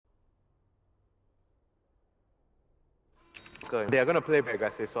Invoker. They are going to play very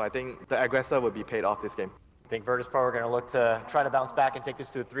aggressive, so I think the aggressor will be paid off this game. I think Virtus.pro are going to look to try to bounce back and take this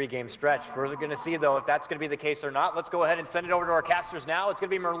to a 3-game stretch. We're going to see, though, if that's going to be the case or not. Let's go ahead and send it over to our casters now. It's going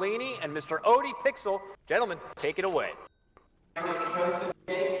to be Merlini and Mr. Odie Pixel. Gentlemen, take it away.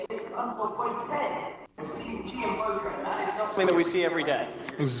 Something that we see every day.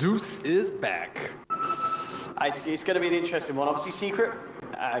 Zeus is back. It's going to be an interesting one. Obviously, Secret,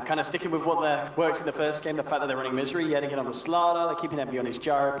 kind of sticking with what worked in the first game, the fact that they're running Misery, yet again on the Slardar, they're keeping Envy on his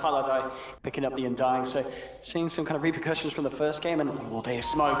Gyro, Paladai picking up the Undying, so seeing some kind of repercussions from the first game, and they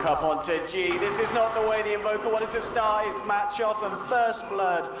smoke up onto G. This is not the way the Invoker wanted to start his match off, and first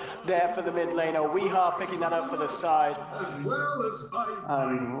blood there for the mid laner. Weehaw picking that up for the side.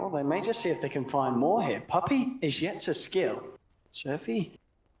 Well, they may just see if they can find more here. Puppey is yet to skill, so if he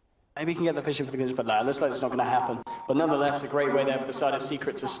maybe he can get the vision for the Guns, but it looks like it's not going to happen. But nonetheless, a great way there for the side of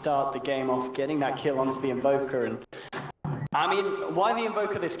Secret to start the game off, getting that kill onto the Invoker. And I mean, why the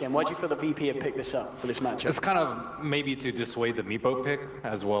Invoker this game? Why do you feel the VP have picked this up for this matchup? It's kind of maybe to dissuade the Meepo pick,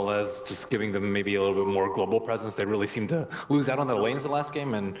 as well as just giving them maybe a little bit more global presence. They really seem to lose out on their lanes the last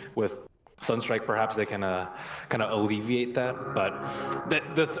game, and with Sunstrike, perhaps they can kind of alleviate that, but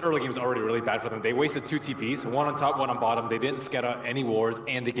this early game is already really bad for them. They wasted 2 TPs, one on top, one on bottom. They didn't scout out any wards,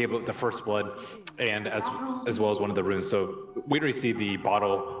 and they gave up the first blood, and as well as one of the runes. So we already see the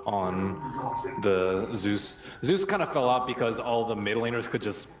bottle on the Zeus. Zeus kind of fell out because all the mid laners could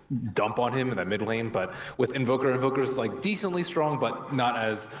just dump on him in that mid lane, but with Invoker's like decently strong, but not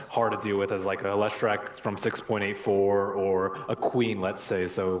as hard to deal with as like a Leshrac from 6.84 or a Queen, let's say.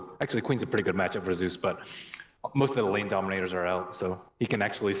 So actually Queen's a pretty good matchup for Zeus, but most of the lane dominators are out, so he can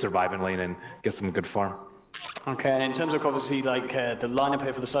actually survive in lane and get some good farm. Okay, and in terms of obviously like the lineup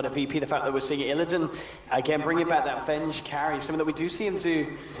here for the side of VP, the fact that we're seeing Illidan again bringing back that Venge carry, something that we do see him do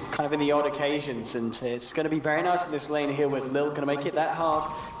kind of in the odd occasions, and it's going to be very nice in this lane here with Lil, going to make it that hard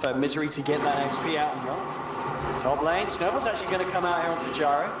for Misery to get that XP out and well. Top lane, Snowball's actually going to come out here onto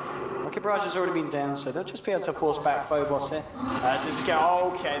Gyro. Rocket Barrage has already been down, so they'll just be able to force back Phobos here. So this is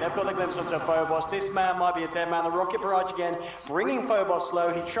okay, they've got the glimpse onto Phobos. This man might be a dead man. The Rocket Barrage again, bringing Phobos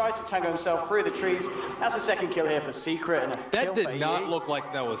slow. He tries to tango himself through the trees. That's a second kill here for Secret. And that did not look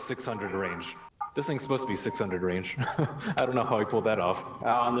like that was 600 range. This thing's supposed to be 600 range. I don't know how he pulled that off.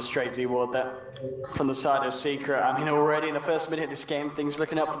 On the straight D ward there from the side of Secret. I mean, already in the first minute of this game, things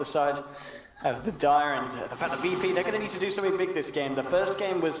looking up for the side of the Dire, and the fact that VP, they're going to need to do something big this game. The first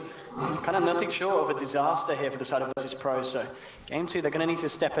game was kind of nothing short of a disaster here for the side of Virtus.pro, so game 2, they're going to need to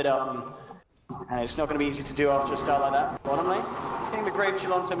step it up, and it's not going to be easy to do after a start like that. Bottom lane, getting the Grave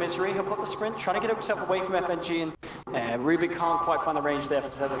Chill onto Misery. He'll put the sprint, trying to get himself away from FNG, and Rubik can't quite find the range there for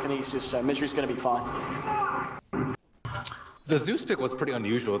telekinesis, so Misery's going to be fine. The Zeus pick was pretty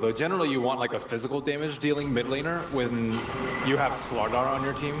unusual, though. Generally, you want like a physical damage dealing mid laner when you have Slardar on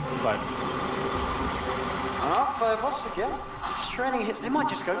your team, but Phobos again, straining hits. They might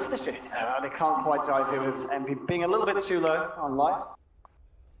just go for this here. They can't quite dive here with MP being a little bit too low on life.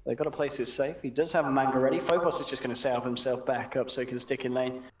 They've got to place it safe. He does have a manga ready. Phobos is just going to salve himself back up so he can stick in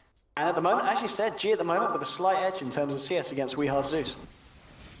lane. And at the moment, as you said, G at the moment with a slight edge in terms of CS against Weehaw Zeus.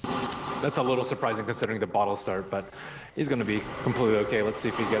 That's a little surprising considering the bottle start, but he's going to be completely okay. Let's see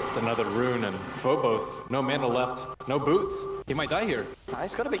if he gets another rune, and Phobos, no mana left, no boots. He might die here.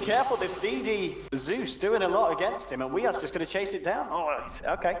 He's got to be careful. This DD Zeus doing a lot against him, and Weeha's just going to chase it down. Oh,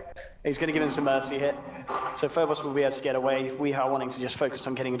 okay. He's going to give him some mercy hit. So Phobos will be able to get away. Weeha wanting to just focus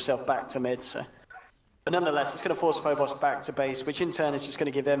on getting himself back to mid, so. But nonetheless, it's going to force Phobos back to base, which in turn is just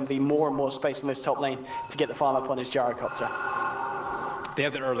going to give them the more and more space in this top lane to get the farm up on his Gyrocopter. They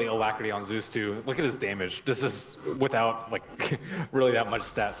have the early alacrity on Zeus too. Look at his damage. This is without like really that much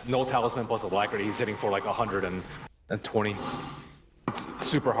stats. No talisman plus alacrity. He's hitting for like 120. It's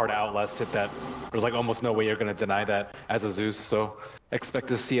super hard to outlast hit that. There's like almost no way you're going to deny that as a Zeus. So expect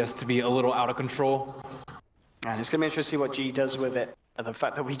the CS to be a little out of control. And it's going to be interesting to see what G does with it. And the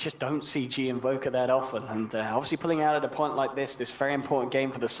fact that we just don't see G Invoker that often. And obviously pulling out at a point like this very important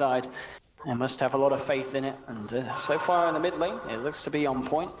game for the side. They must have a lot of faith in it, and so far in the mid lane, it looks to be on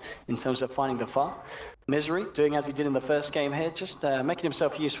point in terms of finding the farm. Misery, doing as he did in the first game here, just making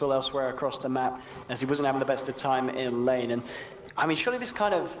himself useful elsewhere across the map, as he wasn't having the best of time in lane. And I mean, surely this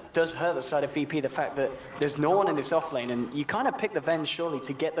kind of does hurt the side of VP, the fact that there's no one in this off lane, and you kind of pick the Venge surely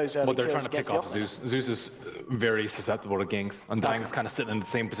to get those early kills. Well, they're trying to pick off Zeus. Zeus is very susceptible to ganks. Undying's kind of sitting in the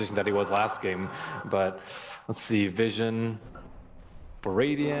same position that he was last game, but let's see, Vision for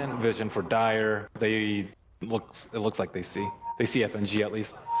Radiant, Vision for Dire. It looks like they see FNG at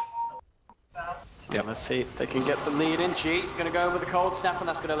least. Yeah, let's see if they can get the lead in. G going to go with the cold snap, and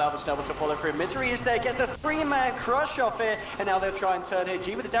that's going to allow the snowball to follow through. Misery is there, gets the 3-man crush off here, and now they'll try and turn here.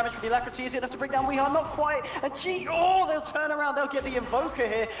 G with the damage from the alacrity, is it enough to bring down Weeha? Not quite. And G, oh, they'll turn around, they'll get the invoker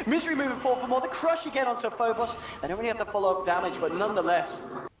here. Misery moving forward for more. The crush again onto Phobos. They don't really have the follow-up damage, but nonetheless,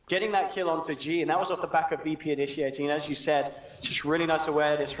 getting that kill onto G, and that was off the back of VP initiating. And as you said, just really nice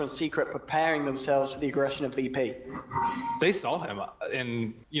awareness from Secret, preparing themselves for the aggression of VP. They saw him,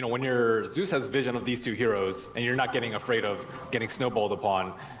 and you know, when your Zeus has vision of these two heroes, and you're not getting afraid of getting snowballed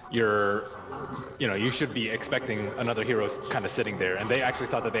upon, you should be expecting another hero kind of sitting there, and they actually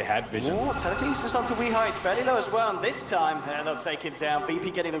thought that they had vision. Oh, telekinesis onto Weeha, he's fairly low as well, and this time they'll take him down.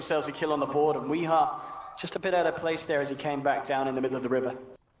 VP getting themselves a kill on the board, and Weeha just a bit out of place there as he came back down in the middle of the river.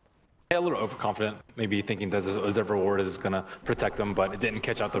 Yeah, a little overconfident, maybe thinking that a Zebra Ward is going to protect them, but it didn't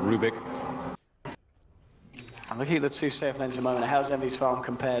catch out the Rubik. I'm looking at the two safe lanes at the moment. How's Envy's farm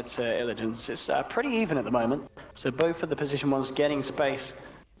compared to Illidan's? It's pretty even at the moment. So both of the position ones getting space.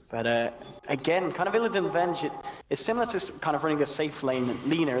 But again, kind of Illidan Venge, it's similar to kind of running a safe lane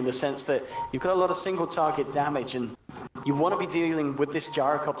leaner in the sense that you've got a lot of single target damage, and you want to be dealing with this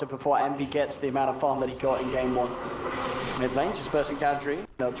gyrocopter before Envy gets the amount of farm that he got in game 1. Mid lane, just bursting down Dream.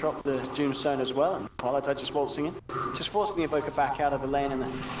 They'll drop the Doomstone as well, and Paladin just waltzing in. Just forcing the Invoker back out of the lane and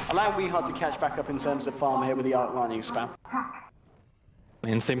allowing Weeha to catch back up in terms of farm here with the Arc Lining spam.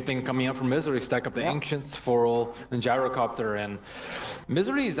 And same thing coming up from Misery, stack up the Ancients, Foral, and Gyrocopter, and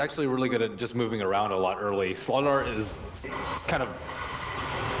Misery is actually really good at just moving around a lot early. Slaughter is kind of...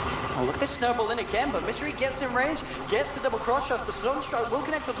 Oh, look at this snowball in again, but Misery gets in range, gets the double cross shot. The Sunstrike will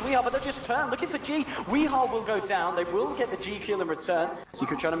connect onto Weeha, but they'll just turn, looking for G. Weeha will go down, they will get the G kill in return.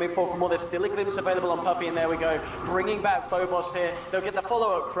 Secret trying to move forward for more, there's still a glimpse available on Puppey, and there we go. Bringing back Phobos here, they'll get the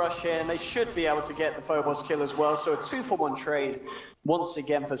follow-up crush here, and they should be able to get the Phobos kill as well, so a 2-for-1 trade. Once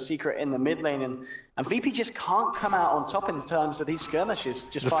again for Secret in the mid lane, and VP just can't come out on top in terms of these skirmishes.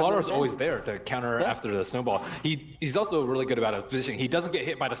 Just the Slaughter is always there to counter after the snowball. He's also really good about his positioning. He doesn't get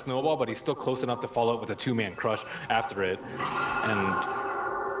hit by the snowball, but he's still close enough to follow up with a 2-man crush after it. And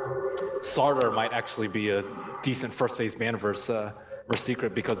Slaughter might actually be a decent first phase ban versus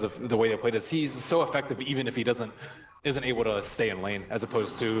Secret because of the way they play this. He's so effective even if he isn't able to stay in lane, as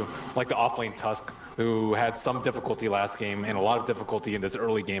opposed to like the offlane Tusk, who had some difficulty last game and a lot of difficulty in this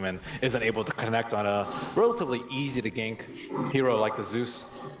early game and isn't able to connect on a relatively easy to gank hero like the Zeus.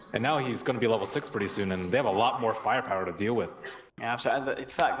 And now he's going to be level 6 pretty soon, and they have a lot more firepower to deal with. Yeah, absolutely. In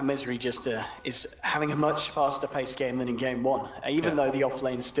fact, the Misery just is having a much faster paced game than in game 1, even though the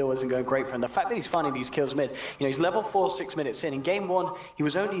offlane still isn't going great for him. The fact that he's finding these kills mid, he's level 4 6 minutes in. In game 1, he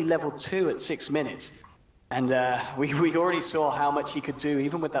was only level 2 at 6 minutes. And we already saw how much he could do,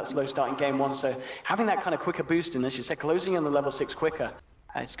 even with that slow start in game 1. So having that kind of quicker boost, and as you said, closing on the level 6 quicker,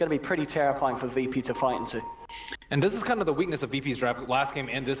 it's going to be pretty terrifying for VP to fight into. And this is kind of the weakness of VP's draft last game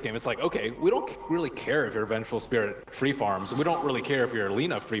and this game. It's like, okay, we don't really care if you're Vengeful Spirit free farms. We don't really care if you're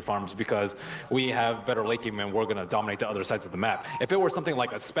Lina free farms because we have better late game and we're going to dominate the other sides of the map. If it were something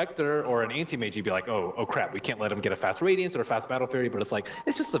like a Spectre or an Anti-Mage, you'd be like, oh crap, we can't let him get a fast Radiance or a fast Battle Fury, but it's like,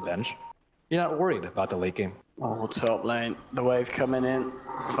 it's just a Venge. You're not worried about the late game. Oh, top lane, the wave coming in.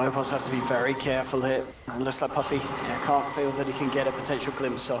 Phobos has to be very careful here. Unless that Puppey can't feel that he can get a potential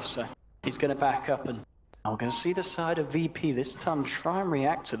glimpse off, so he's going to back up, and we're going to see the side of VP this time try and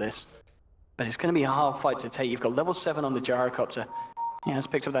react to this. But it's going to be a hard fight to take. You've got level 7 on the Gyrocopter. He has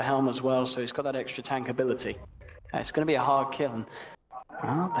picked up the helm as well, so he's got that extra tank ability. It's going to be a hard kill, and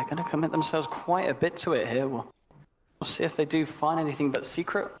they're going to commit themselves quite a bit to it here. We'll see if they do find anything, but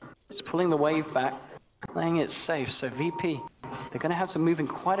Secret is pulling the wave back, playing it safe. So VP, they're going to have to move in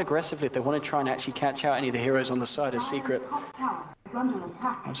quite aggressively if they want to try and actually catch out any of the heroes on the side of Secret.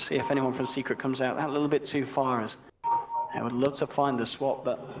 We'll see if anyone from Secret comes out that little bit too far, as I would love to find the swap,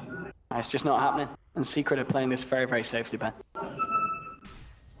 but it's just not happening. And Secret are playing this very, very safely, Ben.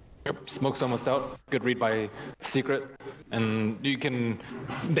 Yep, smoke's almost out. Good read by Secret. And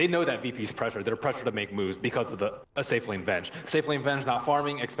they know that VP's pressure. They're pressured to make moves because of a safe lane Venge. Safe lane Venge not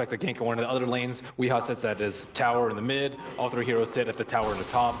farming, expect a gank in one of the other lanes. Weeha sits at his tower in the mid. All 3 heroes sit at the tower in the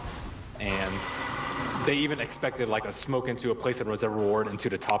top. And they even expected like a smoke into a place in Reserve Ward into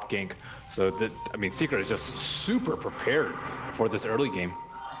the top gank. So, Secret is just super prepared for this early game.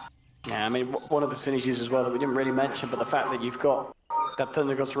 Yeah, one of the synergies as well that we didn't really mention, but the fact that you've got that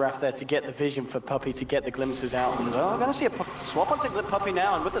Thunder God's Wrath there to get the vision for Puppey, to get the glimpses out. And I'm going to see a swap onto the Puppey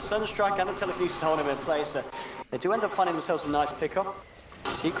now, and with the Sunstrike and the Telekinesis holding him in place, they do end up finding themselves a nice pickup.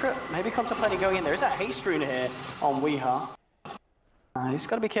 Secret, maybe contemplating going in. There is a haste rune here on Weeha. He's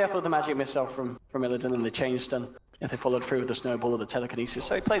got to be careful of the magic missile from Illidan and the chain stun. if they followed through with the snowball or the telekinesis.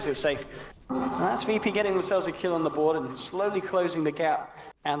 So he plays it safe. And that's VP getting themselves a kill on the board and slowly closing the gap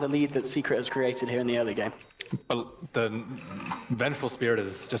and the lead that Secret has created here in the early game. But the Vengeful Spirit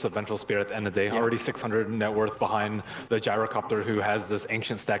is just a Vengeful Spirit at the end of the day. Yeah. Already 600 net worth behind the Gyrocopter, who has this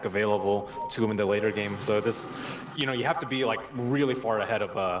Ancient stack available to him in the later game. So this, you know, you have to be like really far ahead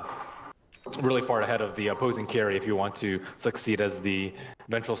of the opposing carry if you want to succeed as the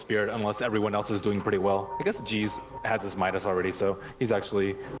Vengeful Spirit, unless everyone else is doing pretty well. I guess G's has his Midas already, so he's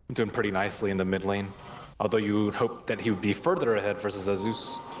actually doing pretty nicely in the mid lane. Although you would hope that he would be further ahead versus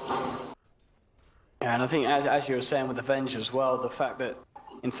Zeus. Yeah, and I think as you were saying with the Venge as well, the fact that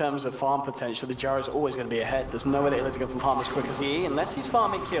in terms of farm potential, the Gyro's always going to be ahead. There's no way that he'll go from farm as quick as EE unless he's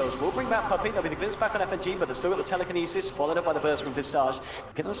farming kills. We'll bring back Puppey. There'll be the glimpse back on FNG, but they've still got the telekinesis, followed up by the burst from Visage.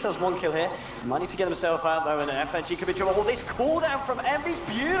 Get themselves one kill here. Might need to get himself out though, and FNG could be trouble. Oh, this cooldown from Envy's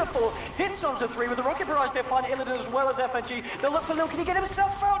beautiful. Hits onto 3 with the rocket barrage. They'll find Illidan as well as FNG. They'll look for Lil. Can he get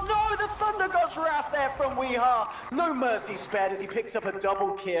himself out? No, the Thunder God's Wrath there from Weeha. No mercy spared as he picks up a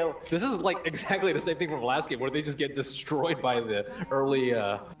double kill. This is like exactly the same thing from last game, where they just get destroyed by the early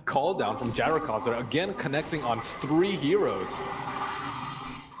call down from Gyrocopter, again connecting on 3 heroes.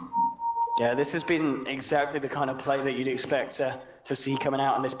 Yeah, this has been exactly the kind of play that you'd expect to see coming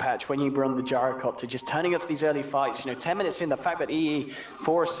out in this patch when you run the Gyrocopter, just turning up to these early fights. You know, 10 minutes in, the fact that EE,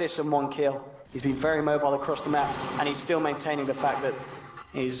 4 assists and 1 kill, he's been very mobile across the map, and he's still maintaining the fact that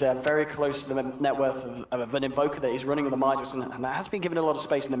he's very close to the net worth of an Invoker that he's running with the Midas, and that has been given a lot of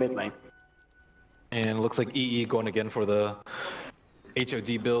space in the mid lane. And it looks like EE going again for the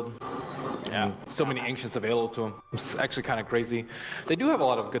HOD build. Yeah, so many Ancients available to him. It's actually kind of crazy. They do have a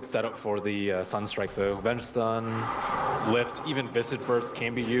lot of good setup for the Sunstrike though. Venge Stun, Lift, even Visage Burst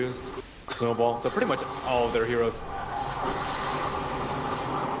can be used. Snowball, so pretty much all of their heroes.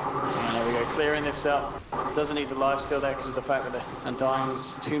 And there we go, clearing this up. Doesn't need the life steal there because of the fact that the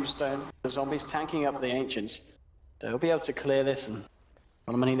Undying's Tombstone. The zombies tanking up the Ancients. They'll be able to clear this and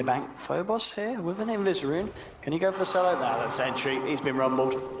got money in the bank. Phobos here with an Invis Rune. Can you go for the solo? No, that's Sentry. He's been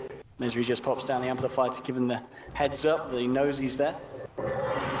rumbled. Misery just pops down the Amplifier to give him the heads up that he knows he's there.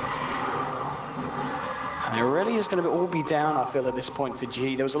 And it really is going to all be down, I feel, at this point to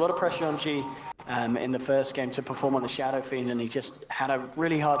G. There was a lot of pressure on G in the first game to perform on the Shadow Fiend, and he just had a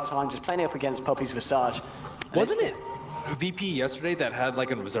really hard time just playing up against Puppey's Visage. Wasn't it VP yesterday that had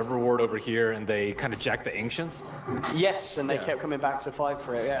like an Observer Ward over here and they kind of jacked the Ancients? Yes, and they kept coming back to fight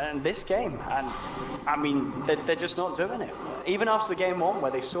for it. And this game, and I mean, they're just not doing it. Even after the game 1,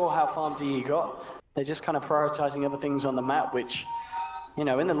 where they saw how far DE got, they're just kind of prioritizing other things on the map, which, you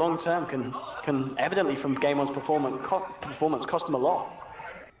know, in the long term can evidently from game 1's performance cost them a lot.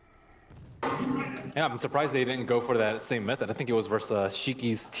 Yeah, I'm surprised they didn't go for that same method. I think it was versus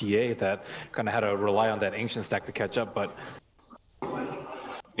Shiki's TA that kind of had to rely on that Ancient stack to catch up, but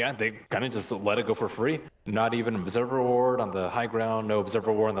yeah, they kind of just let it go for free. Not even Observer Ward on the high ground, no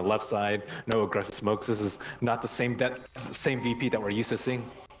Observer Ward on the left side, no aggressive smokes. This is not the same VP that we're used to seeing.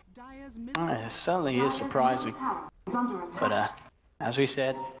 It certainly is surprising. But as we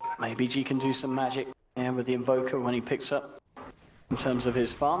said, maybe G can do some magic with the Invoker when he picks up. In terms of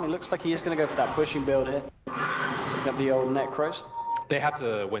his farm, it looks like he is going to go for that pushing build here. Got the old Necros. They have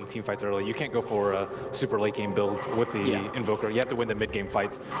to win team fights early. You can't go for a super late game build with the Invoker. You have to win the mid game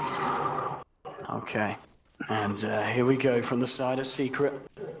fights. Okay, and here we go from the side of Secret.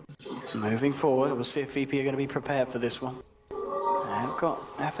 Moving forward, we'll see if VP are going to be prepared for this one. I've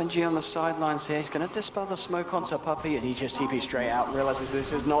got FNG on the sidelines here. He's going to dispel the smoke onto Puppey, and he just TP straight out. Realizes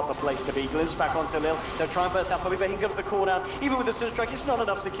this is not the place to be. Glimpse back onto Lil. They'll try and burst out Puppey, but he can go for the cooldown. Even with the Sunstrike, it's not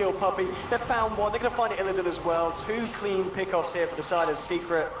enough to kill Puppey. They've found one. They're going to find Illidan as well. 2 clean pickoffs here for the side of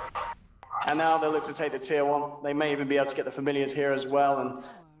Secret. And now they'll look to take the tier 1. They may even be able to get the Familiars here as well.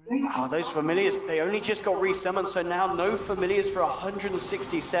 And those Familiars, they only just got resummoned, so now no Familiars for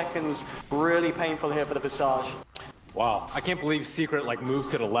 160 seconds. Really painful here for the Visage. Wow, I can't believe Secret like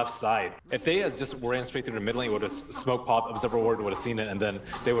moved to the left side. If they had just ran straight through the mid lane, would have smoke popped, Observer Ward would have seen it, and then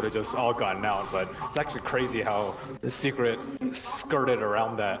they would have just all gotten out. But it's actually crazy how the Secret skirted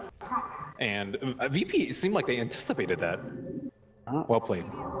around that. And VP seemed like they anticipated that. Well played.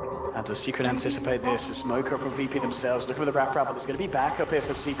 And does Secret anticipate this? The smoker from VP themselves. Looking for the wrap, but there's going to be backup here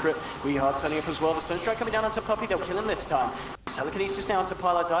for Secret. Weehard turning up as well. The Sunstrike coming down onto Puppey. They'll kill him this time. Telekinesis now onto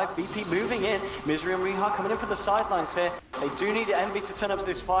Pile Dive. VP moving in. Misery and Weehard coming in from the sidelines here. They do need Envy to turn up to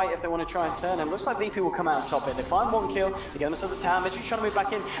this fight if they want to try and turn. And it looks like VP will come out on top here. They find one kill, they get themselves a tower. Misery's trying to move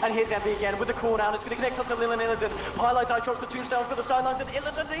back in, and here's Envy again with the call down. It's going to connect onto Lil and Illidan. Highlight Die drops the tombstone for the sidelines, and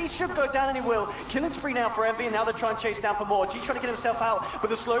Illidan, he should go down, and he will. Killing spree now for Envy, and now they're trying to chase down for more. G trying to get himself out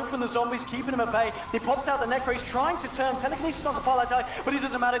with the slow from the zombies, keeping him at bay. He pops out the Necro, he's trying to turn. Telekinesis on the Highlight Die, but it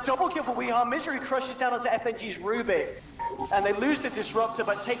doesn't matter. Double kill for Weehaw. Misery crushes down onto FNG's Rubik. And they lose the Disruptor,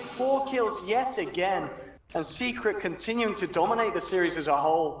 but take 4 kills yet again. And Secret continuing to dominate the series as a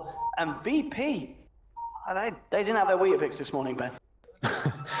whole. And VP, they didn't have their Weetabix this morning, Ben.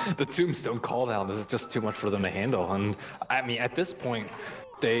 The Tombstone call down, this is just too much for them to handle. And I mean, at this point,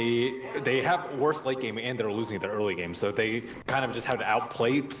 they have worse late game and they're losing their early game. So they kind of just have to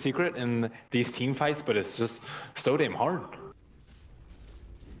outplay Secret in these team fights, but it's just so damn hard.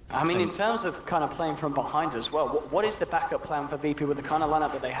 I mean, in terms of kind of playing from behind as well, what is the backup plan for VP with the kind of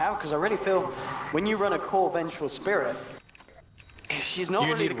lineup that they have? Because I really feel when you run a core Vengeful Spirit, she's not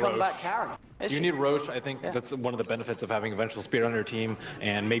really the comeback carry. You need Roche. I think that's one of the benefits of having a Vengeful Spirit on your team,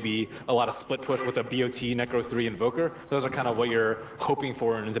 and maybe a lot of split push with a BOT, Necro 3 Invoker. Those are kind of what you're hoping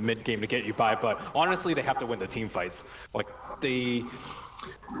for in the mid game to get you by, but honestly, they have to win the team fights. Like, they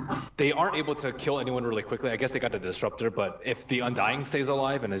aren't able to kill anyone really quickly. I guess they got a Disruptor, but if the Undying stays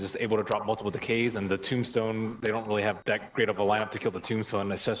alive and is just able to drop multiple decays, and the Tombstone, they don't really have that great of a lineup to kill the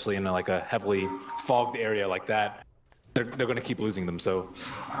Tombstone, especially in like a heavily fogged area like that. They're going to keep losing them. So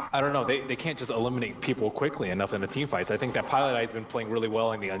I don't know. They can't just eliminate people quickly enough in the team fights. I think that Pilot Eye's been playing really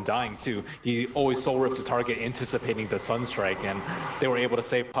well in the Undying too. He always soul ripped the target, anticipating the Sunstrike, and they were able to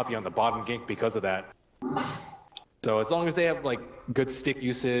save Puppey on the bottom gank because of that. So as long as they have like good stick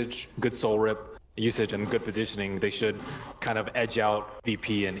usage, good soul rip usage, and good positioning, they should kind of edge out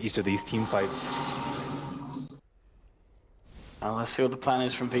VP in each of these team fights. Well, let's see what the plan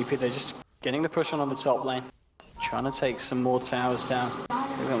is from VP. They're just getting the push on the top lane, trying to take some more towers down.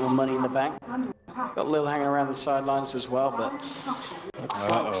 They've got more money in the bank. Got Lil hanging around the sidelines as well, but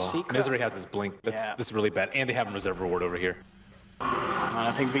Misery has his blink. That's really bad, and they have a reserve reward over here. And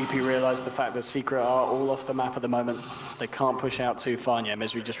I think VP realized the fact that Secret are all off the map at the moment. They can't push out too far. And yeah,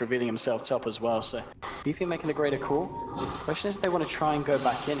 Misery just revealing himself top as well. So VP making the greater call. Question is if they want to try and go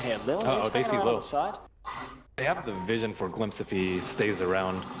back in here. Lil, they see Lil. Side. They have the vision for Glimpse if he stays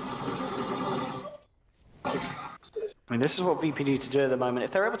around. I mean, this is what VP need to do at the moment.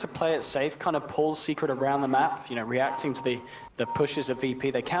 If they're able to play it safe, kind of pull Secret around the map, you know, reacting to the pushes of VP,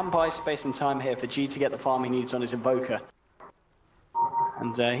 they can buy space and time here for G to get the farm he needs on his Invoker.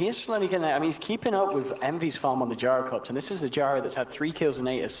 And he is slowly getting there. I mean, he's keeping up with Envy's farm on the Gyrocopter, and this is a Gyro that's had 3 kills and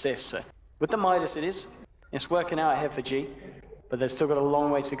 8 assists. So with the Midas, it's working out here for G, but they've still got a long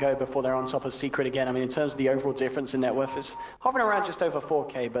way to go before they're on top of Secret again. I mean, in terms of the overall difference in net worth, it's hovering around just over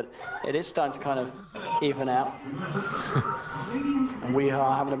 4K, but it is starting to kind of even out. And we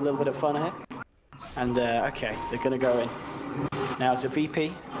are having a little bit of fun here. And okay, they're going to go in. Now to VP.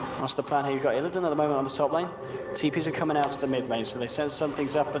 What's the plan here? You've got Illidan at the moment on the top lane. TPs are coming out to the mid lane, so they sense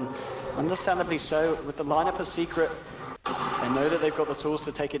something's up, and understandably so, with the lineup of Secret, they know that they've got the tools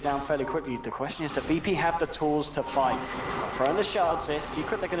to take it down fairly quickly. The question is, do VP have the tools to fight? Throwing the shards here.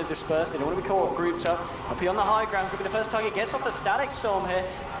 Secret, they're going to disperse. They don't want to be caught grouped up. Puppey on the high ground, could be the first target. Gets off the Static Storm here.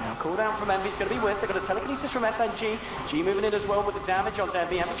 Now cooldown from Envy's going to be with. They've got a telekinesis from FNG. G moving in as well with the damage onto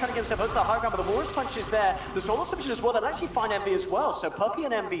Envy. Envy trying to get himself up to the high ground, but the Warriors punch is there. The Solar Submission as well. They'll actually find Envy as well. So Puppey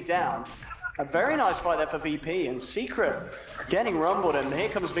and Envy down. A very nice fight there for VP, and Secret getting rumbled, and here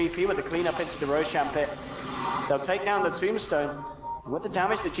comes VP with the cleanup into the Roshan pit. They'll take down the Tombstone. And with the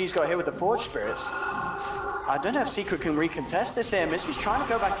damage that G's got here with the Forge Spirits, I don't know if Secret can recontest this here. Misery's trying to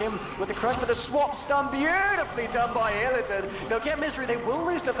go back in with the crush, but the swap stun beautifully done by Illidan. They'll get Misery, they will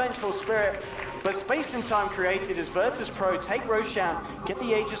lose the Vengeful Spirit, but space and time created as Virtus.pro take Roshan, get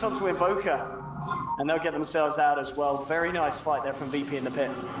the Aegis onto Invoker, and they'll get themselves out as well. Very nice fight there from VP in the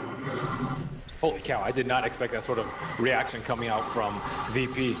pit. Holy cow, I did not expect that sort of reaction coming out from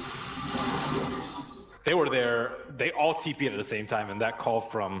VP. They were there, they all TP'd at the same time, and that call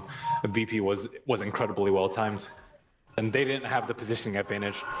from VP was incredibly well timed. And they didn't have the positioning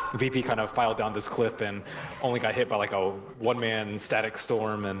advantage. VP kind of filed down this cliff and only got hit by like a one-man static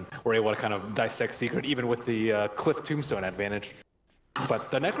storm, and were able to kind of dissect Secret, even with the cliff tombstone advantage.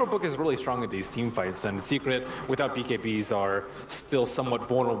 But the Necro book is really strong in these team fights, and Secret, without BKBs, are still somewhat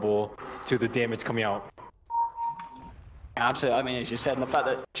vulnerable to the damage coming out. Absolutely, I mean, as you said, and the fact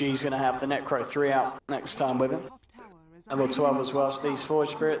that G's going to have the Necro 3 out next time with him. Level 12 as well, so these Forge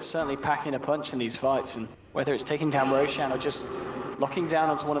Spirits certainly packing a punch in these fights, and whether it's taking down Roshan or just locking down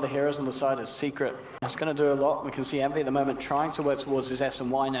onto one of the heroes on the side of Secret, that's going to do a lot. We can see Envy at the moment trying to work towards his S and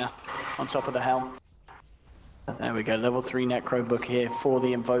Y now, on top of the helm. There we go, level 3 Necro book here for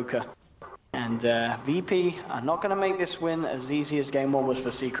the Invoker. And VP are not going to make this win as easy as game 1 was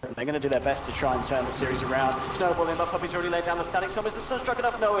for Secret. They're going to do their best to try and turn the series around. Snowballing, but Puppey's already laid down the static storm. Is the Sunstruck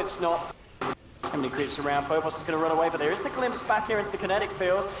enough? No, it's not. How many creeps around? Phobos is going to run away, but there is the glimpse back here into the kinetic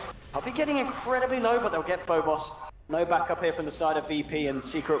field. Puppey getting incredibly low, but they'll get Phobos. No backup here from the side of VP, and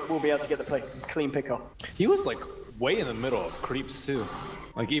Secret will be able to get the clean pick off. He was like way in the middle of creeps too.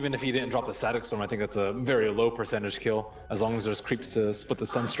 Like even if he didn't drop the static storm, I think that's a very low percentage kill, as long as there's creeps to split the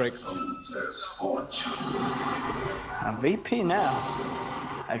Sunstrike. And VP now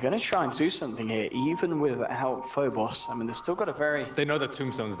are going to try and do something here, even without Phobos. I mean, they've still got a very... They know that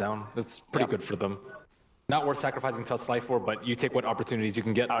Tombstone's down. That's pretty good for them. Not worth sacrificing Tut's life for, but you take what opportunities you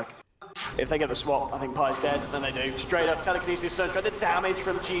can get. If they get the swap, I think Pie's dead, and they do. Straight up telekinesis Sunstrike, the damage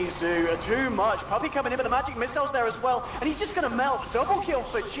from KheZu are too much. Puppey coming in with the magic missiles there as well, and he's just going to melt. Double kill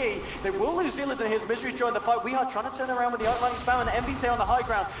for G. They will lose Illidan here as Misery's joined the fight. We are trying to turn around with the outlining spam, and the MV's there on the high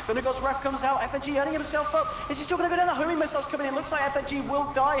ground. The Nagos Wrath comes out, FNG earning himself up. Is he still going to go down? The homing missiles coming in. Looks like FNG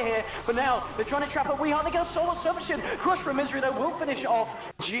will die here, but now they're trying to trap up Weehart. They get a soul assumption. Crush from Misery, though, will finish off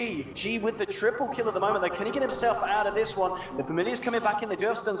G. G with the triple kill at the moment, though. Can he get himself out of this one? The Familiar's coming back in. They do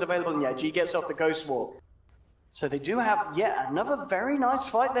have stuns available, and yeah, G gets off the Ghost Walk. So they do have yet another very nice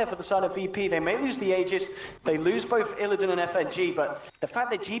fight there for the side of VP. They may lose the Aegis, they lose both Illidan and FNG, but the fact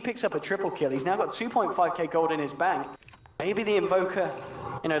that G picks up a triple kill, he's now got 2.5k gold in his bank. Maybe the Invoker,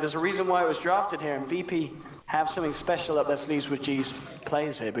 you know, there's a reason why it was drafted here, and VP have something special up their sleeves with G's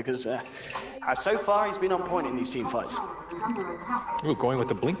players here, because so far he's been on point in these team fights. Ooh, going with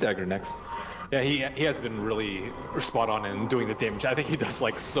the Blink Dagger next. Yeah, he has been really spot on in doing the damage. I think he does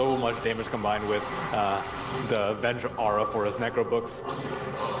like so much damage combined with the Venge aura for his Necro books.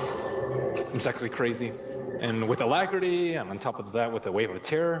 It's actually crazy. And with Alacrity, and on top of that with the Wave of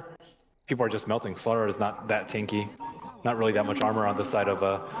Terror, people are just melting. Slaughter is not that tanky. Not really that much armor on the side of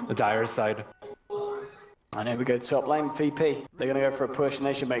the Dire's side. And here we go, top lane, VP. They're going to go for a push, and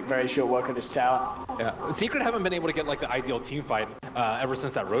they should make very short work of this tower. Yeah, Secret haven't been able to get like the ideal team fight ever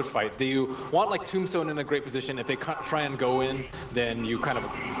since that Roche fight. They want like Tombstone in a great position. If they try and go in, then you kind of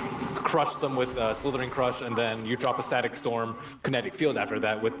crush them with Slithering Crush, and then you drop a Static Storm, Kinetic Field after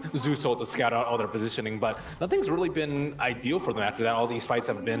that with Zeusol to scout out all their positioning. But nothing's really been ideal for them after that. All these fights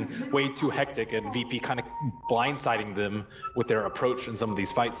have been way too hectic, and VP kind of blindsiding them with their approach in some of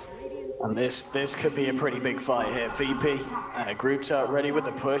these fights. And this could be a pretty big fight here. VP groups are ready with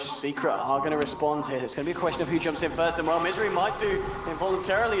the push. Secret are going to respond here. It's going to be a question of who jumps in first, and well, Misery might do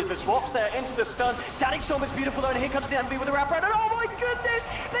involuntarily as the swap's there into the stun. Static Storm is beautiful though, and here comes the MV with the wraparound, and oh my goodness,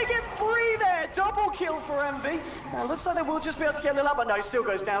 they get free there. Double kill for MV. Looks like they will just be able to get a little up, but no, he still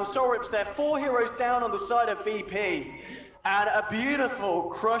goes down. Soul Rip's there. 4 heroes down on the side of VP. And a beautiful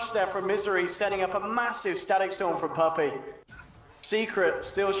crush there from Misery, setting up a massive Static Storm from Puppey. Secret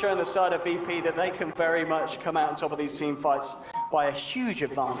still showing the side of VP that they can very much come out on top of these team fights by a huge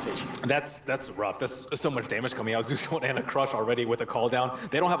advantage. That's rough. That's so much damage coming out. Zeusol and a Crush already with a call down.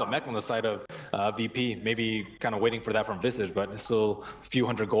 They don't have a mech on the side of VP. Maybe kind of waiting for that from Visage, but it's still a few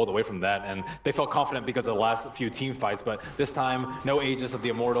hundred gold away from that. And they felt confident because of the last few team fights, but this time, no Aegis of the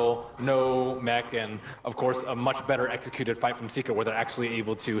Immortal, no mech, and of course, a much better executed fight from Secret where they're actually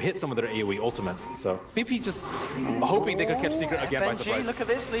able to hit some of their AoE ultimates. So VP just hoping they could catch Secret again by surprise. Look at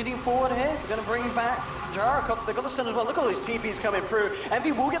this, leading forward here. They're going to bring back Jarakox. They've got the stun as well. Look at all these TPs coming through.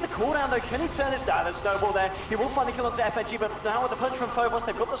 MV will get the cooldown though. Can he turn his down? There's Snowball there. He will find the kill onto FNG, but now with the punch from Phobos,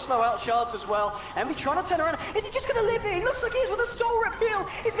 they've got the slow out shards as well. MV trying to turn around. Is he just going to live here? He looks like he is with a soul repeal.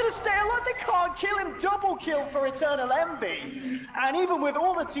 He's going to stay alive. They can't kill him. Double kill for Eternal MV. And even with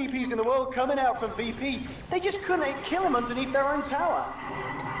all the TPs in the world coming out from VP, they just couldn't kill him underneath their own tower.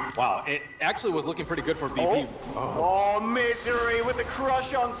 Wow, it actually was looking pretty good for VP. Oh, Misery with the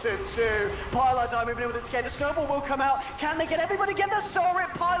crush onto 2. Pylite Die moving in with its K. The Snowball will come out. Can they get everybody? Get the Soul Rip.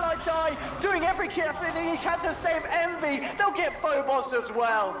 Pylite Die doing everything he can to save Envy. They'll get Phobos as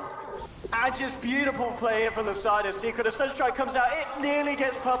well. And just beautiful play here from the side of Secret. A Sunstrike comes out. It nearly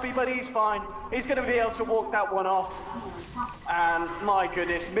gets Puppey, but he's fine. He's going to be able to walk that one off. And my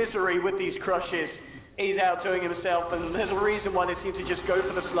goodness, Misery with these crushes. He's outdoing himself, and there's a reason why they seem to just go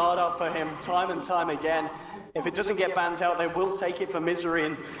for the Slardar for him time and time again. If it doesn't get banned out, they will take it for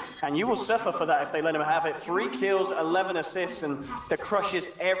Misery, and you will suffer for that if they let him have it. 3 kills, 11 assists, and the crushes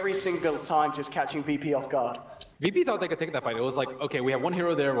every single time just catching VP off guard. VP thought they could take that fight. It was like, okay, we have 1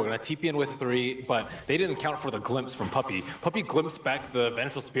 hero there, we're going to TP in with 3, but they didn't count for the glimpse from Puppey. Puppey glimpsed back the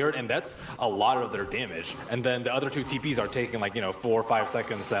Vengeful Spirit, and that's a lot of their damage. And then the other 2 TPs are taking like, 4 or 5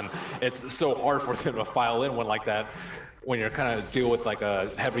 seconds, and it's so hard for them to file in one like that. when you're kind of deal with like a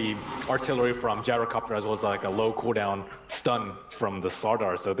heavy artillery from gyrocopter as well as like a low cooldown stun from the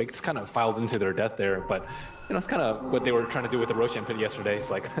Sardar. So they just kind of filed into their death there. But you know, it's kind of what they were trying to do with the Roshan pit yesterday.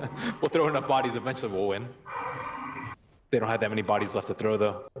 It's like, we'll throw enough bodies, eventually we'll win. They don't have that many bodies left to throw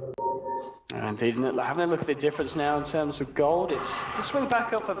though. And having a look at the difference now in terms of gold, it's to swing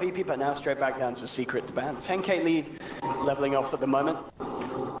back up for VP, but now straight back down to Secret to ban. 10k lead, leveling off at the moment.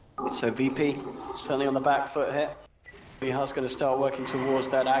 So VP certainly on the back foot here. Miha's going to start working towards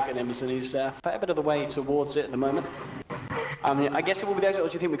that Aghanims, and he's a fair bit of the way towards it at the moment. I mean, I guess it will be those, or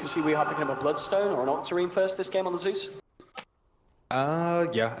do you think we could see Miha picking up a Bloodstone or an Octarine first this game on the Zeus?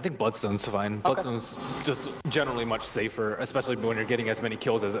 Yeah, I think Bloodstone's fine. Okay. Bloodstone's just generally much safer, especially when you're getting as many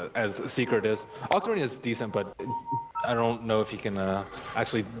kills as Secret is. Octarine is decent, but I don't know if he can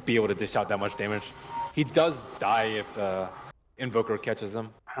actually be able to dish out that much damage. He does die if Invoker catches him.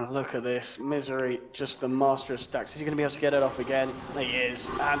 And look at this, Misery, just the master of stacks. Is he going to be able to get it off again? He is.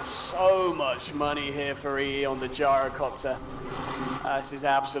 And so much money here for EE on the Gyrocopter. This is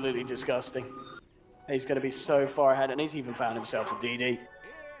absolutely disgusting. He's going to be so far ahead, and he's even found himself a DD.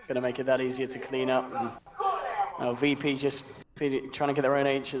 Going to make it that easier to clean up. And, VP just trying to get their own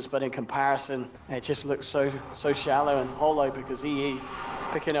ancients, but in comparison, it just looks so shallow and hollow because EE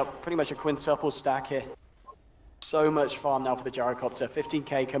picking up pretty much a quintuple stack here. So much farm now for the Gyrocopter.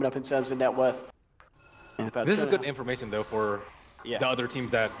 15k coming up in terms of net worth. This is good information though for the other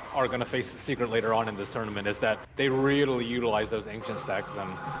teams that are going to face Secret later on in this tournament, is that they really utilize those ancient stacks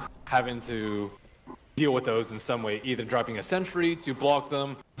and having to deal with those in some way, either dropping a sentry to block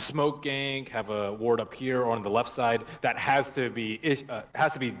them, smoke gank, have a ward up here or on the left side that has to be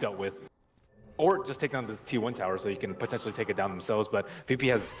dealt with. Or just take down the T1 tower so you can potentially take it down themselves. But VP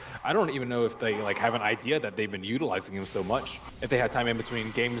has, I don't even know if they like have an idea that they've been utilizing him so much. If they had time in between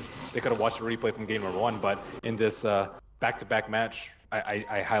games, they could have watched a replay from game number 1. But in this back-to-back match,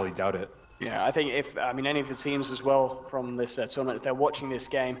 I highly doubt it. Yeah, I think if any of the teams as well from this tournament, if they're watching this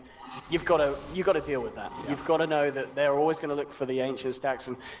game, you've got to deal with that. Yeah. You've got to know that they're always going to look for the ancient stacks,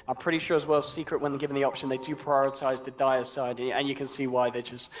 and I'm pretty sure as well, Secret, when given the option, they do prioritize the Dire side, and you can see why they're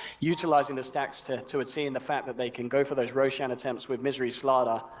just utilizing the stacks to a T, and the fact that they can go for those Roshan attempts with Misery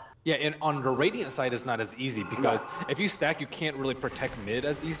Slardar. Yeah, and on the Radiant side, it's not as easy because if you stack, you can't really protect mid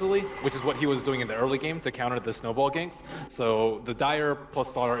as easily, which is what he was doing in the early game to counter the snowball ganks. So the Dire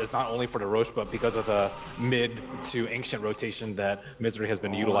plus Slardar is not only for the Roche, but because of the mid to ancient rotation that Misery has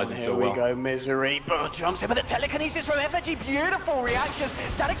been utilizing so well. Here we go, Misery. Boom, jumps in with the telekinesis from FNG. Beautiful reactions.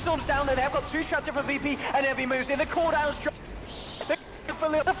 Static Storm's down there. They've got 2 trapped in from VP, and Heavy moves in. The cooldowns drop.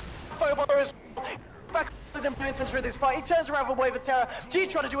 Back through this fight. He turns around for Wave of Terror. G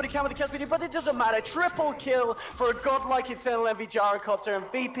trying to do what he can with the Kesmidi, but it doesn't matter. Triple kill for a godlike Eternal Envy Gyrocopter, and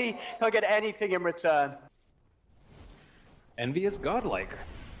VP can't get anything in return. Envy is godlike.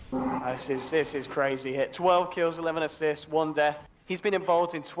 This is crazy hit. 12 kills, 11 assists, 1 death. He's been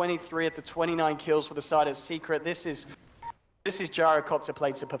involved in 23 of the 29 kills for the side of Secret. This is Gyrocopter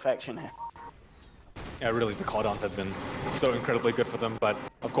played to perfection here. Yeah, really, the cooldowns have been so incredibly good for them, but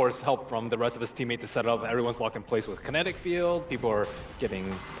of course, help from the rest of his teammates to set up. Everyone's locked in place with Kinetic Field. People are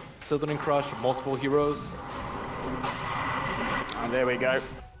getting Slytherin Crush, multiple heroes. And there we go.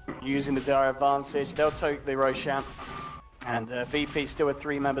 Using the Dire advantage, they'll take the Roshan. And VP still with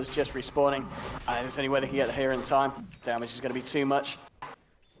 3 members just respawning. There's any way they can get here in time. Damage is going to be too much.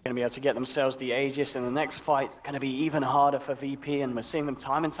 Going to be able to get themselves the Aegis, and the next fight going to be even harder for VP, and we're seeing them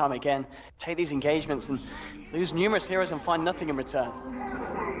time and time again take these engagements and lose numerous heroes and find nothing in return.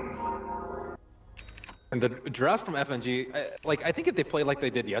 And the draft from FNG, I think if they play like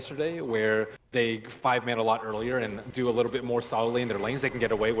they did yesterday, where they 5-man a lot earlier and do a little bit more solidly in their lanes, they can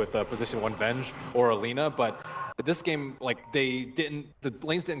get away with position 1 Venge or Alina, but this game, the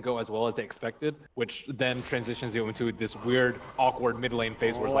lanes didn't go as well as they expected, which then transitions you into this weird, awkward mid lane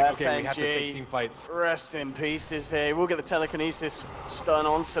phase where it's like, okay, we have to take team fights. Rest in pieces here. We'll get the telekinesis stun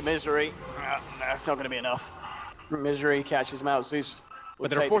on to Misery. That's not going to be enough. Misery catches him out. Zeus.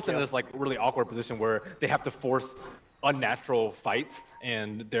 But they're forced in this really awkward position where they have to force unnatural fights,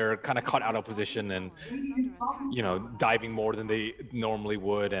 and they're kind of caught out of position and, diving more than they normally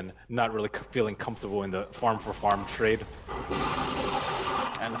would and not really feeling comfortable in the farm for farm trade.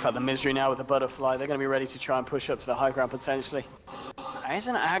 And the fact that Misery now with the butterfly, they're going to be ready to try and push up to the high ground potentially. There's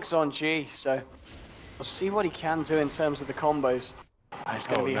an Axe on G, so we'll see what he can do in terms of the combos. It's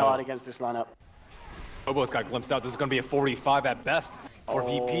going to be hard against this lineup. Obo's got glimpsed out. This is going to be a 45 at best for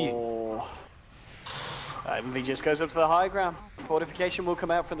VP. He just goes up to the high ground. Fortification will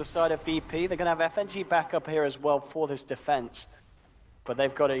come out from the side of VP. They're going to have FNG back up here as well for this defense. But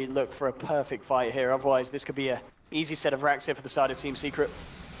they've got to look for a perfect fight here. Otherwise, this could be a Easy set of racks here for the side of Team Secret.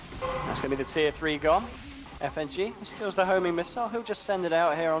 That's going to be the tier 3 gone. FNG steals the homing missile. He'll just send it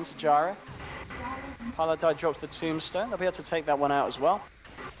out here onto Gyro. Paladai drops the tombstone. They'll be able to take that one out as well.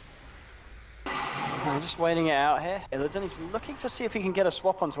 I'm just waiting it out here. Illidan is looking to see if he can get a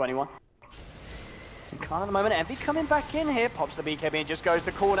swap onto anyone. He can't at the moment. Envy coming back in here. Pops the BKB and just goes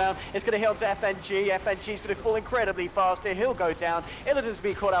the cooldown. It's going to hit onto FNG. FNG's going to fall incredibly fast here. He'll go down. Illidan's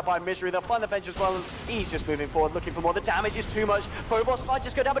being caught out by Misery. They'll find the Venge as well. And he's just moving forward, looking for more. The damage is too much. Phobos might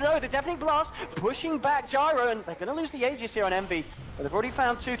just go down, but no, the Deafening Blast pushing back Gyro, and they're going to lose the Aegis here on Envy. But they've already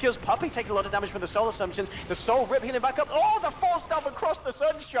found 2 kills. Puppey taking a lot of damage from the Soul Assumption. The Soul Rip healing back up. Oh, the force dump across the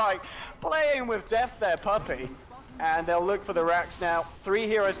Sunstrike. Playing with death there, Puppey. And they'll look for the racks now. 3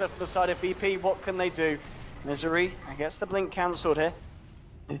 heroes left for the side of VP. What can they do? Misery gets the blink cancelled here.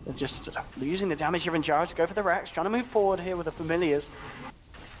 They're just losing the damage here in Gyro to go for the racks. Trying to move forward here with the familiars.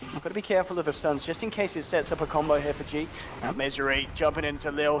 I've got to be careful of the stuns, just in case it sets up a combo here for G. Now Misery jumping into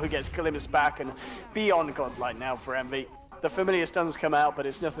Lil, who gets glimpsed back, and beyond godlike now for Envy. The familiar stuns come out, but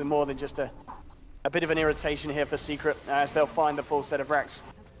it's nothing more than just a bit of an irritation here for Secret, as they'll find the full set of racks.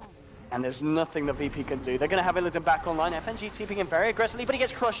 And there's nothing that VP can do. They're going to have Illidan back online. FNG TPing him very aggressively, but he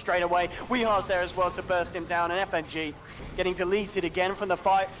gets crushed straight away. Weehar's there as well to burst him down, and FNG getting deleted again from the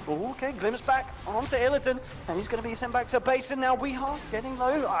fight. Ooh, okay, glimpse back onto Illidan, and he's going to be sent back to base, and now Weehar getting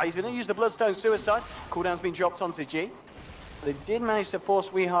low. He's going to use the Bloodstone Suicide. Cooldown's been dropped onto G. They did manage to force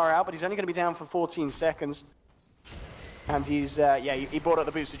Weehar out, but he's only going to be down for 14 seconds. And he's, he brought up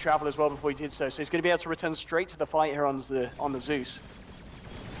the boost to travel as well before he did so, so he's going to be able to return straight to the fight here on the Zeus.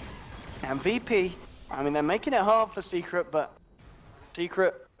 And VP, I mean, they're making it hard for Secret, but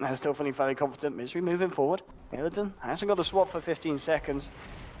Secret, they're still feeling fairly confident. Misery moving forward. Illidan hasn't got the swap for 15 seconds.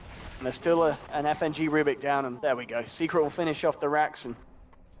 And there's still an FNG Rubik down, and there we go. Secret will finish off the racks, and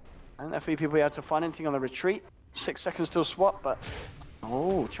I don't know if VP will be able to find anything on the retreat. 6 seconds till swap, but,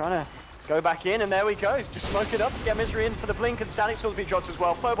 oh, trying to go back in, and there we go. Just smoke it up to get Misery in for the blink, and Static Sword's been dropped as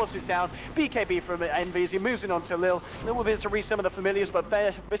well. Phobos is down. BKB from Envy as he moves in onto Lil. Lil will be able to reach some of the familiars, but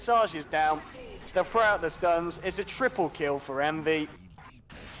Visage is down. They'll throw out the stuns. It's a triple kill for Envy.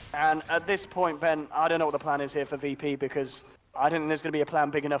 And at this point, Ben, I don't know what the plan is here for VP, because I don't think there's going to be a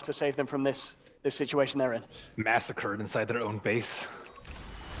plan big enough to save them from this situation they're in. Massacred inside their own base.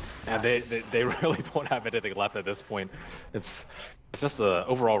 And they really don't have anything left at this point. It's just an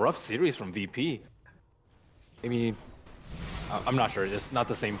overall rough series from VP. I mean, I'm not sure. It's not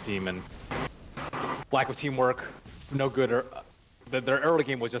the same team, and lack of teamwork, no good. Their early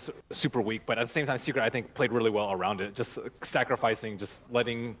game was just super weak, but at the same time, Secret, I think, played really well around it. Just sacrificing, just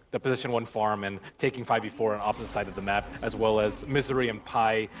letting the position 1 farm and taking 5v4 on opposite side of the map, as well as Misery and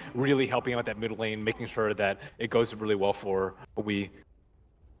Pi really helping out that mid lane, making sure that it goes really well for we.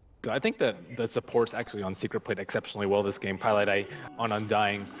 I think that the supports actually on Secret played exceptionally well this game. Paladai on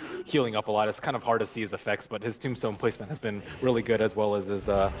Undying, healing up a lot. It's kind of hard to see his effects, but his Tombstone placement has been really good, as well as his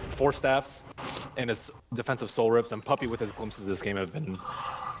Force Staffs and his defensive Soul Rips, and Puppey with his glimpses this game have been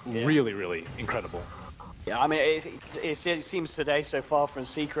really, really incredible. Yeah, I mean, it seems today so far from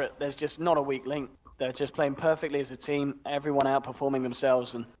Secret, there's just not a weak link. They're just playing perfectly as a team, everyone outperforming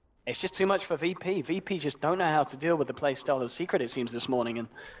themselves, and it's just too much for VP. VP just don't know how to deal with the play style of Secret, it seems, this morning.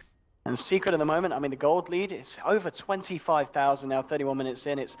 And Secret at the moment, I mean, the gold lead is over 25,000 now, 31 minutes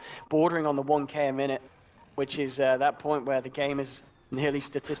in. It's bordering on the 1K a minute, which is that point where the game is nearly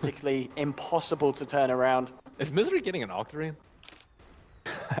statistically impossible to turn around. Is Misery getting an Octarine?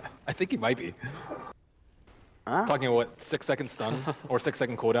 I think he might be. Huh? Talking about what, 6 second stun or 6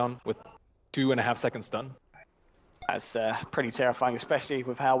 second cooldown with 2.5 second stun. That's pretty terrifying, especially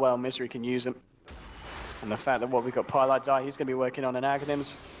with how well Misery can use him. And the fact that we've got Paladai, he's going to be working on an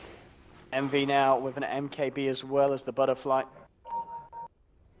Aghanims. Envy now with an MKB as well as the Butterfly.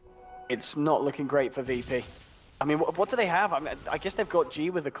 It's not looking great for VP. I mean, what do they have? I mean, I guess they've got G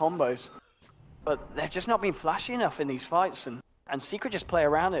with the combos, but they've just not been flashy enough in these fights, and Secret just play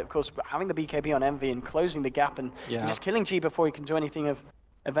around it. Of course, having the BKB on Envy and closing the gap and just killing G before he can do anything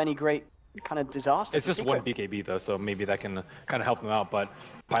of any great kind of disaster. It's just Secret. 1 BKB though, so maybe that can kind of help them out, but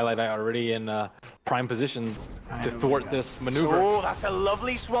Pilot already in prime position to thwart this maneuver. Oh, that's a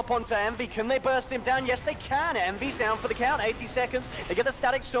lovely swap onto Envy. Can they burst him down? Yes, they can. Envy's down for the count. 80 seconds. They get the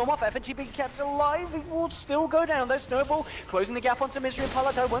static storm off. FNG being kept alive. He will still go down. There's Snowball closing the gap onto Misery and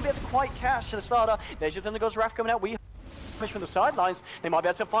Paladai. Won't be able to quite catch to the starter. There's your Thunder God's Wrath coming out. We push from the sidelines. They might be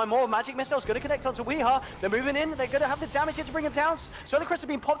able to find more. Magic Missile's going to connect onto Weeha. They're moving in. They're going to have the damage here to bring him down. Solar Crystal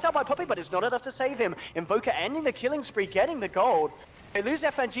being popped out by Puppey, but it's not enough to save him. Invoker ending the killing spree, getting the gold. They lose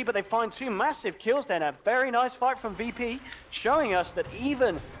FNG, but they find 2 massive kills then. A very nice fight from VP, showing us that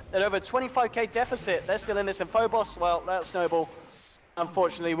even at over 25k deficit, they're still in this. And Phobos, well, that snowball,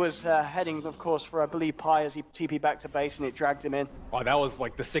 unfortunately, was heading, of course, for, I believe, Pi as he TP back to base, and it dragged him in. Wow, that was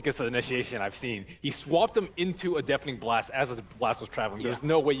like the sickest initiation I've seen. He swapped him into a deafening blast as his blast was traveling. There's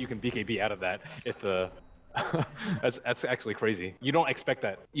no way you can BKB out of that if the... that's actually crazy. You don't expect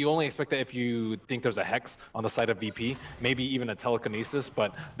that. You only expect that if you think there's a hex on the side of VP, maybe even a telekinesis,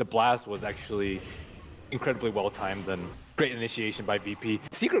 but the blast was actually incredibly well timed and great initiation by VP.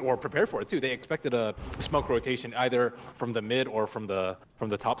 Secret were prepared for it too. They expected a smoke rotation either from the mid or from the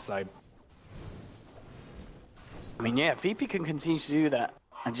top side. I mean, yeah, VP can continue to do that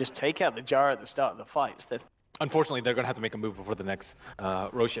and just take out the jar at the start of the fights. Unfortunately, they're going to have to make a move before the next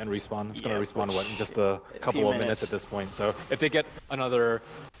Roshan respawn. It's going to respawn in just a couple of minutes at this point. So if they get another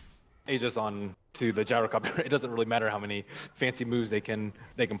Aegis on to the gyrocopter, it doesn't really matter how many fancy moves they can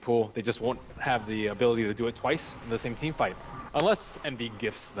pull. They just won't have the ability to do it twice in the same team fight, unless Envy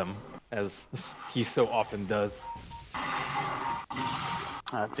gifts them, as he so often does.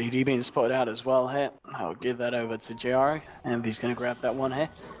 DD being spotted out as well here. I'll give that over to Gyaro. Envy's going to grab that one here.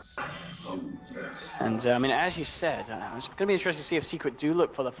 And I mean, as you said, it's going to be interesting to see if Secret do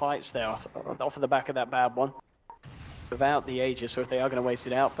look for the fights there off of the back of that bad one without the Aegis, or if they are going to waste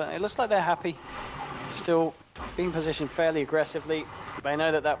it out. But it looks like they're happy, still being positioned fairly aggressively. They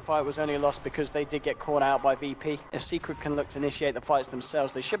know that that fight was only lost because they did get caught out by VP. If Secret can look to initiate the fights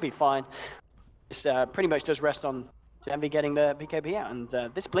themselves, they should be fine. This pretty much does rest on Envy getting the BKB out, and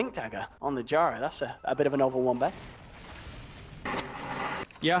this Blink Dagger on the Gyro, that's a bit of a novel one back.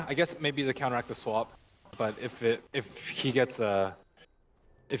 Yeah, I guess maybe to counteract the swap, but if he gets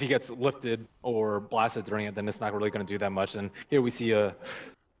lifted or blasted during it, then it's not really going to do that much. And here we see a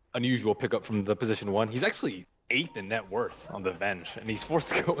unusual pickup from the position 1. He's actually 8th in net worth on the bench, and he's forced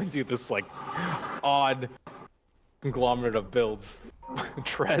to go into this like odd conglomerate of builds: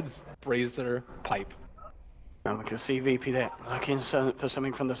 treads, brazier, pipe. And we can see VP there looking for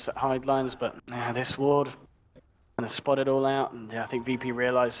something from the sidelines, but this ward kind of spotted all out, and I think VP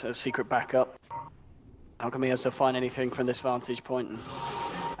realized a Secret backup. Not going to be able to find anything from this vantage point, and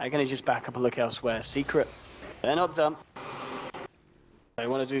they're going to just back up and look elsewhere. Secret, they're not done. They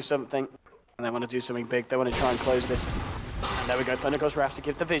want to do something, and they want to do something big. They want to try and close this. And there we go, Thunder Ghost Raft to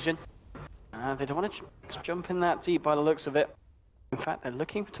give the vision. They don't want to jump in that deep by the looks of it. In fact, they're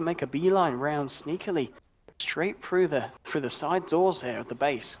looking to make a beeline round sneakily straight through the side doors here at the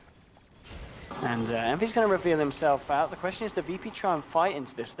base. And Envy's going to reveal himself out. The question is, do VP try and fight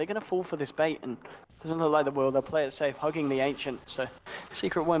into this? They're going to fall for this bait, and it doesn't look like they will. They'll play it safe, hugging the Ancient. So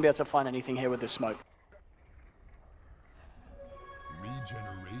Secret won't be able to find anything here with this smoke.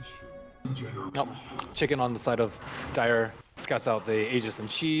 Nope. Chicken on the side of Dire scouts out the Aegis and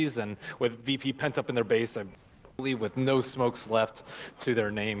Cheese, and with VP pent up in their base, I believe with no smokes left to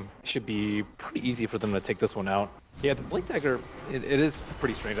their name, should be pretty easy for them to take this one out. Yeah, the Blink Dagger, it is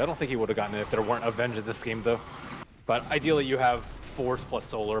pretty strange. I don't think he would have gotten it if there weren't Avenge in this game, though. But ideally, you have Force plus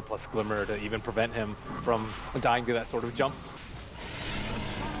Solar plus Glimmer to even prevent him from dying to that sort of jump.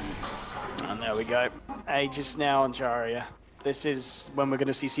 And there we go. Aegis now on Jaria. This is when we're going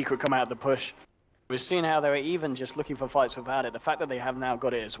to see Secret come out of the push. We've seen how they were even just looking for fights without it. The fact that they have now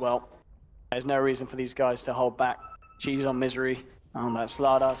got it as well. There's no reason for these guys to hold back. Cheese on Misery on that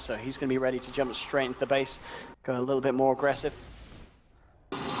Slardar, so he's going to be ready to jump straight into the base. Go a little bit more aggressive.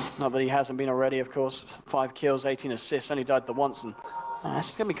 Not that he hasn't been already, of course. 5 kills, 18 assists, only died the once, and this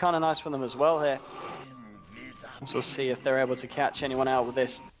is going to be kind of nice for them as well here. So we'll see if they're able to catch anyone out with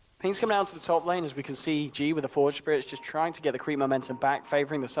this. Ping's coming out to the top lane, as we can see G with the Forge Spirits just trying to get the creep momentum back,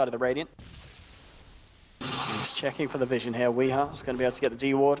 favoring the side of the Radiant. He's checking for the vision here. Weeha is going to be able to get the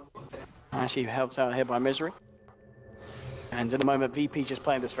D ward. Actually helped out here by Misery. And at the moment, VP just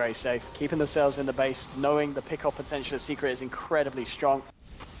playing this very safe, keeping themselves in the base, knowing the pick-off potential of Secret is incredibly strong.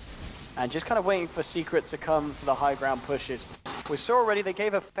 And just kind of waiting for Secret to come for the high ground pushes. We saw already they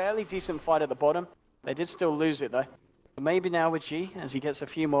gave a fairly decent fight at the bottom. They did still lose it though. But maybe now with G, as he gets a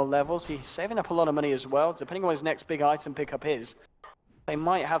few more levels, he's saving up a lot of money as well. Depending on what his next big item pickup is, they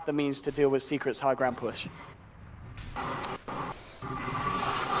might have the means to deal with Secret's high ground push.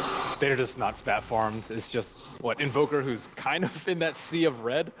 They're just not that farmed. It's just, what, Invoker, who's kind of in that sea of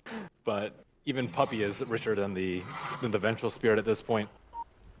red, but even Puppey is richer than the Vengeful Spirit at this point.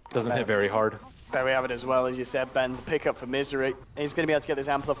 Doesn't hit very hard. There we have it as well, as you said, Ben. The pickup for Misery. He's going to be able to get his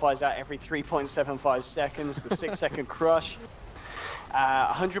amplifiers out every 3.75 seconds. The 6-second crush.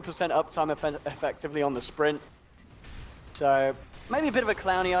 100% uptime effectively on the sprint. So, maybe a bit of a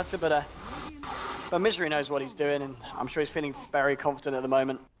clowny item, but But Misery knows what he's doing, and I'm sure he's feeling very confident at the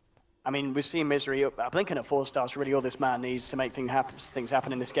moment. I mean, we've seen Misery, blinking at 4 stars, really all this man needs to make things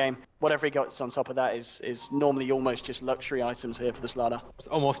happen in this game. Whatever he gets on top of that is normally almost just luxury items here for the Slardar. It's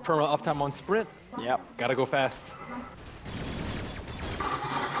almost perma uptime on sprint. Yep. Gotta go fast.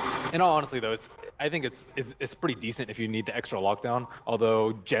 In all honesty though, I think it's pretty decent if you need the extra lockdown,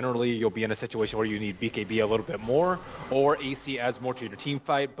 although generally you'll be in a situation where you need BKB a little bit more, or AC adds more to your team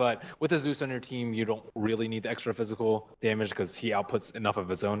fight, but with a Zeus on your team, you don't really need the extra physical damage because he outputs enough of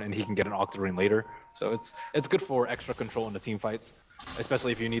his own and he can get an Octarine later. So it's good for extra control in the team fights,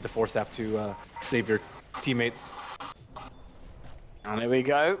 especially if you need the Force Staff to save your teammates. And there we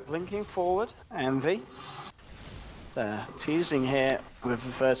go, blinking forward, Envy. They're teasing here with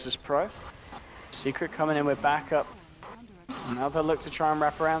Virtus.pro. Secret coming in with backup. Another look to try and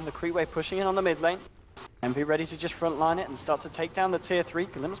wrap around. The Creepway pushing in on the mid lane. Envy ready to just frontline it and start to take down the tier 3.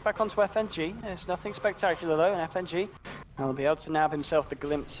 Glimpse back onto FNG. There's nothing spectacular though in FNG. And will be able to nab himself the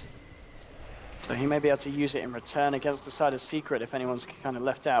glimpse. So he may be able to use it in return against the side of Secret if anyone's kind of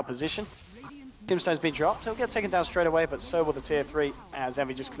left out of position. Tombstone's been dropped. He'll get taken down straight away, but so will the tier 3 as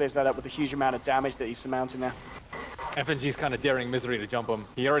Envy just clears that up with a huge amount of damage that he's surmounting now. FNG's kind of daring Misery to jump him.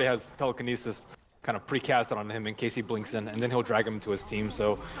 He already has telekinesis kind of precasted on him in case he blinks in, and then he'll drag him to his team,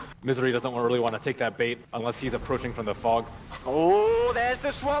 so Misery doesn't really want to take that bait unless he's approaching from the fog. Oh, there's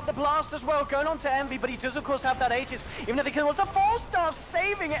the swap, the blast as well, going on to Envy, but he does of course have that Aegis, even if he kills the 4-star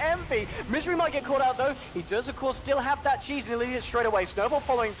saving Envy. Misery might get caught out though, he does of course still have that cheese and he'll lead it straight away. Snowball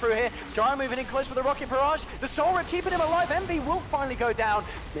following through here, Gyro moving in close with the Rocket Barrage, the Soul keeping him alive. Envy will finally go down.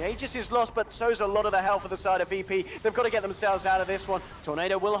 The Aegis is lost, but so's a lot of the health for the side of VP. They've got to get themselves out of this one.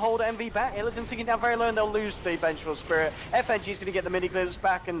 Tornado will hold Envy back, Illidan ticking down very low and they'll lose the Vengeful Spirit. FNG's going to get the mini glimpse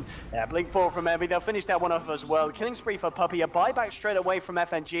back and blink forward from Envy. They'll finish that one off as well. Killing spree for Puppey, a buyback straight away from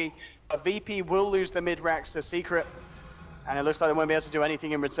FNG. But VP will lose the mid racks to Secret. And it looks like they won't be able to do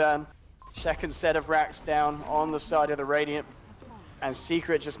anything in return. Second set of racks down on the side of the Radiant. And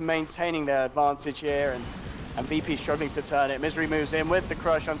Secret just maintaining their advantage here. And VP struggling to turn it. Misery moves in with the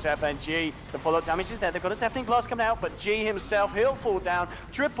crush onto FNG. The follow-up damage is there. They've got a deafening blast coming out, but G himself, he'll fall down.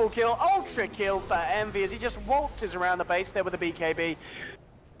 Triple kill, ultra kill for Envy as he just waltzes around the base there with the BKB.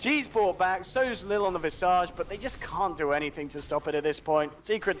 G's brought back, so's Lil on the Visage, but they just can't do anything to stop it at this point.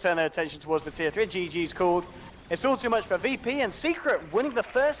 Secret turn their attention towards the tier 3. GG's called. It's all too much for VP, and Secret winning the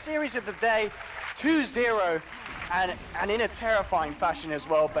first series of the day, 2-0, and in a terrifying fashion as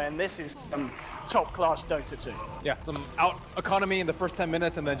well, Ben. This is top-class Dota 2. Yeah, some out economy in the first 10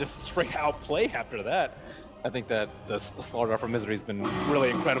 minutes and then just straight out play after that. I think that the Slardar from Misery has been really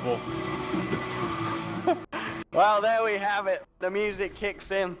incredible. Well, there we have it. The music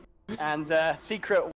kicks in, and Secret